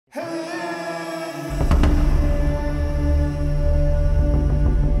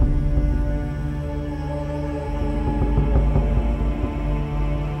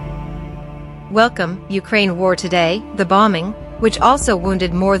Welcome, Ukraine War Today. The bombing, which also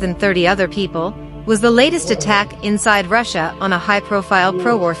wounded more than 30 other people, was the latest attack inside Russia on a high-profile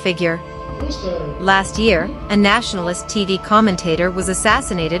pro-war figure. Last year, a nationalist TV commentator was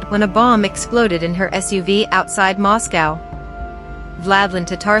assassinated when a bomb exploded in her SUV outside Moscow. Vladimir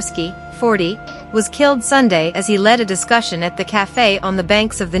Tatarsky, 40, was killed Sunday as he led a discussion at the cafe on the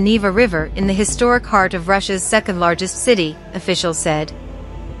banks of the Neva River in the historic heart of Russia's second-largest city, officials said.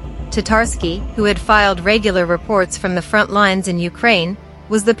 Tatarsky, who had filed regular reports from the front lines in Ukraine,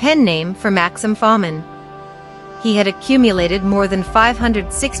 was the pen name for Maxim Fomin. He had accumulated more than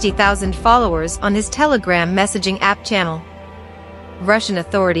 560,000 followers on his Telegram messaging app channel. Russian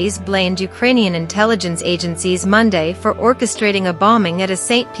authorities blamed Ukrainian intelligence agencies Monday for orchestrating a bombing at a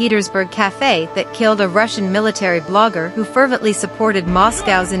St. Petersburg cafe that killed a Russian military blogger who fervently supported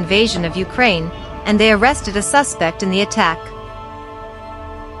Moscow's invasion of Ukraine, and they arrested a suspect in the attack.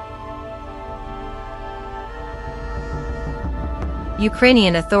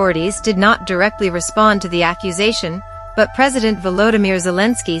 Ukrainian authorities did not directly respond to the accusation, but President Volodymyr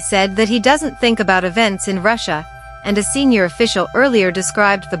Zelensky said that he doesn't think about events in Russia, and a senior official earlier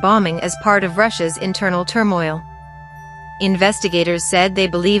described the bombing as part of Russia's internal turmoil. Investigators said they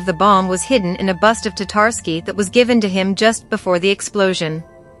believe the bomb was hidden in a bust of Tatarsky that was given to him just before the explosion.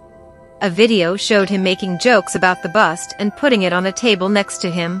 A video showed him making jokes about the bust and putting it on a table next to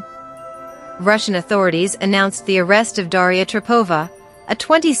him. Russian authorities announced the arrest of Daria Trepova, a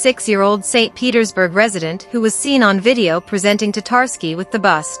 26-year-old St. Petersburg resident who was seen on video presenting Tatarsky with the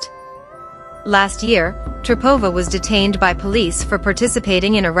bust. Last year, Trepova was detained by police for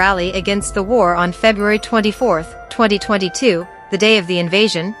participating in a rally against the war on February 24, 2022, the day of the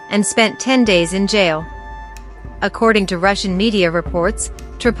invasion, and spent 10 days in jail. According to Russian media reports,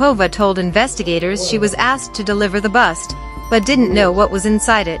 Trepova told investigators she was asked to deliver the bust, but didn't know what was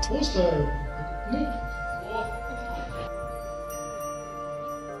inside it.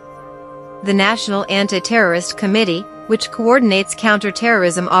 The National Anti-Terrorist Committee, which coordinates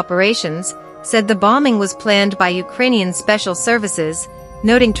counter-terrorism operations, said the bombing was planned by Ukrainian special services,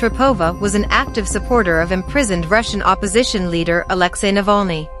 noting Trepova was an active supporter of imprisoned Russian opposition leader Alexei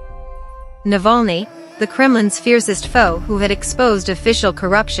Navalny. Navalny, the Kremlin's fiercest foe who had exposed official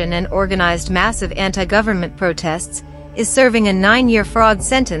corruption and organized massive anti-government protests, is serving a 9-year fraud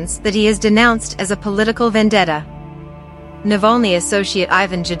sentence that he has denounced as a political vendetta. Navalny associate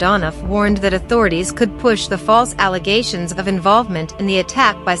Ivan Zhdanov warned that authorities could push the false allegations of involvement in the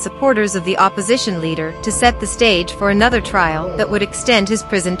attack by supporters of the opposition leader to set the stage for another trial that would extend his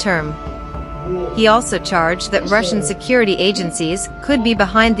prison term. He also charged that Russian security agencies could be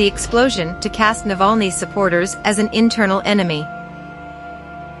behind the explosion to cast Navalny's supporters as an internal enemy.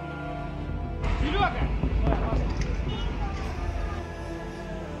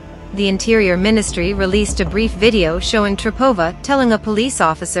 The Interior Ministry released a brief video showing Trepova telling a police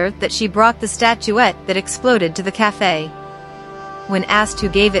officer that she brought the statuette that exploded to the cafe. When asked who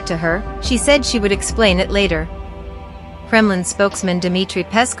gave it to her, she said she would explain it later. Kremlin spokesman Dmitry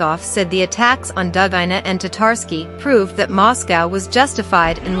Peskov said the attacks on Dugina and Tatarsky proved that Moscow was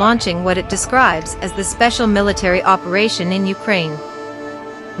justified in launching what it describes as the special military operation in Ukraine.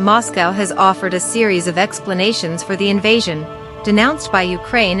 Moscow has offered a series of explanations for the invasion, denounced by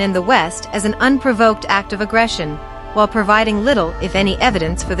Ukraine and the West as an unprovoked act of aggression, while providing little, if any,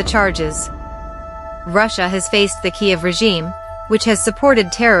 evidence for the charges. Russia has faced the Kiev regime, which has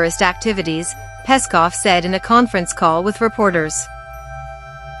supported terrorist activities, Peskov said in a conference call with reporters.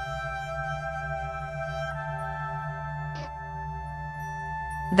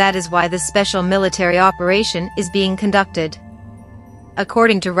 That is why the special military operation is being conducted.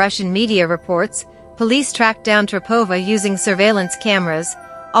 According to Russian media reports, police tracked down Trepova using surveillance cameras,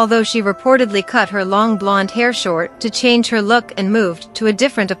 although she reportedly cut her long blonde hair short to change her look and moved to a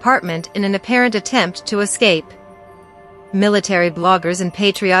different apartment in an apparent attempt to escape. Military bloggers and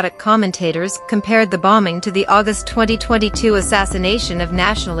patriotic commentators compared the bombing to the August 2022 assassination of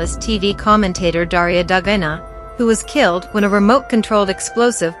nationalist TV commentator Daria Dugina, who was killed when a remote-controlled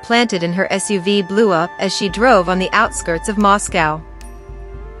explosive planted in her SUV blew up as she drove on the outskirts of Moscow.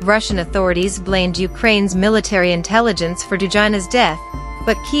 Russian authorities blamed Ukraine's military intelligence for Dugina's death,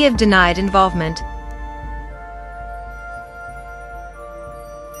 but Kiev denied involvement.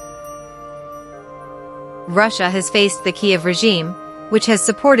 Russia has faced the Kiev regime, which has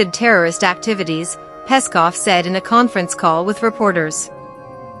supported terrorist activities, Peskov said in a conference call with reporters.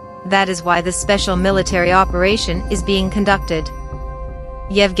 That is why the special military operation is being conducted.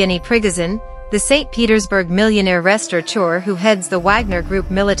 Yevgeny Prigozhin, the St. Petersburg millionaire restaurateur who heads the Wagner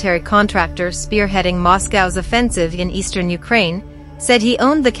Group military contractor spearheading Moscow's offensive in eastern Ukraine, said he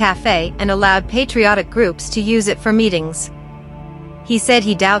owned the cafe and allowed patriotic groups to use it for meetings. He said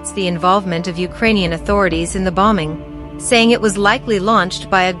he doubts the involvement of Ukrainian authorities in the bombing, saying it was likely launched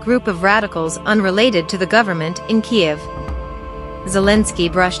by a group of radicals unrelated to the government in Kiev.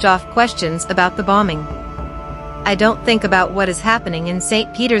 Zelensky brushed off questions about the bombing. "I don't think about what is happening in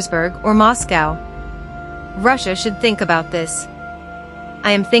St. Petersburg or Moscow. Russia should think about this.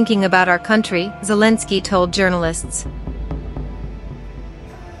 I am thinking about our country," Zelensky told journalists.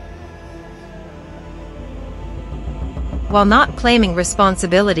 While not claiming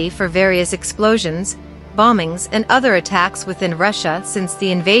responsibility for various explosions, bombings and other attacks within Russia since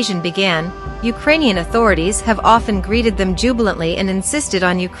the invasion began, Ukrainian authorities have often greeted them jubilantly and insisted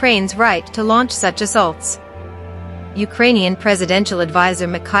on Ukraine's right to launch such assaults. Ukrainian presidential advisor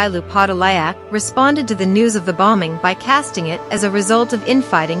Mikhailo Podolyak responded to the news of the bombing by casting it as a result of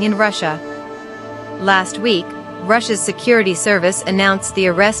infighting in Russia. Last week, Russia's security service announced the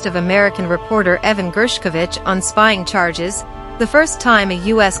arrest of American reporter Evan Gershkovich on spying charges, the first time a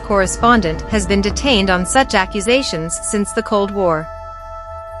U.S. correspondent has been detained on such accusations since the Cold War.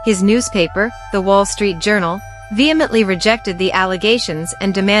 His newspaper, The Wall Street Journal, vehemently rejected the allegations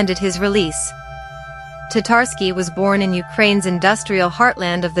and demanded his release. Tatarsky was born in Ukraine's industrial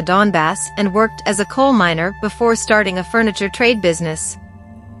heartland of the Donbass and worked as a coal miner before starting a furniture trade business.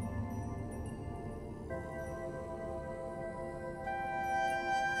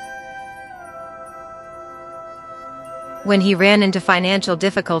 When he ran into financial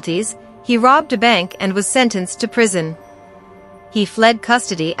difficulties, he robbed a bank and was sentenced to prison. He fled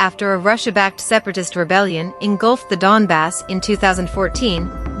custody after a Russia-backed separatist rebellion engulfed the Donbass in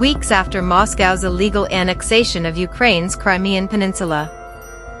 2014, weeks after Moscow's illegal annexation of Ukraine's Crimean Peninsula.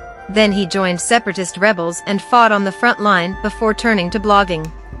 Then he joined separatist rebels and fought on the front line before turning to blogging.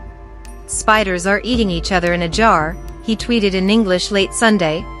 "Spiders are eating each other in a jar," he tweeted in English late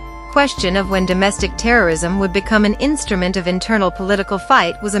Sunday. Question of when domestic terrorism would become an instrument of internal political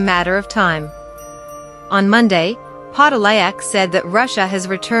fight was a matter of time. On Monday, Podolyak said that Russia has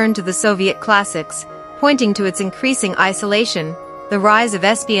returned to the Soviet classics, pointing to its increasing isolation, the rise of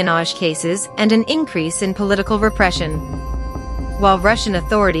espionage cases, and an increase in political repression. While Russian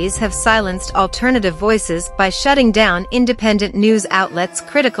authorities have silenced alternative voices by shutting down independent news outlets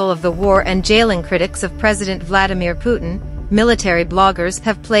critical of the war and jailing critics of President Vladimir Putin, military bloggers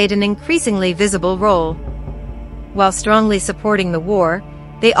have played an increasingly visible role. While strongly supporting the war,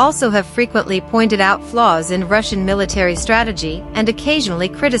 they also have frequently pointed out flaws in Russian military strategy and occasionally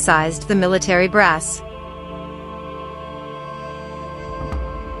criticized the military brass.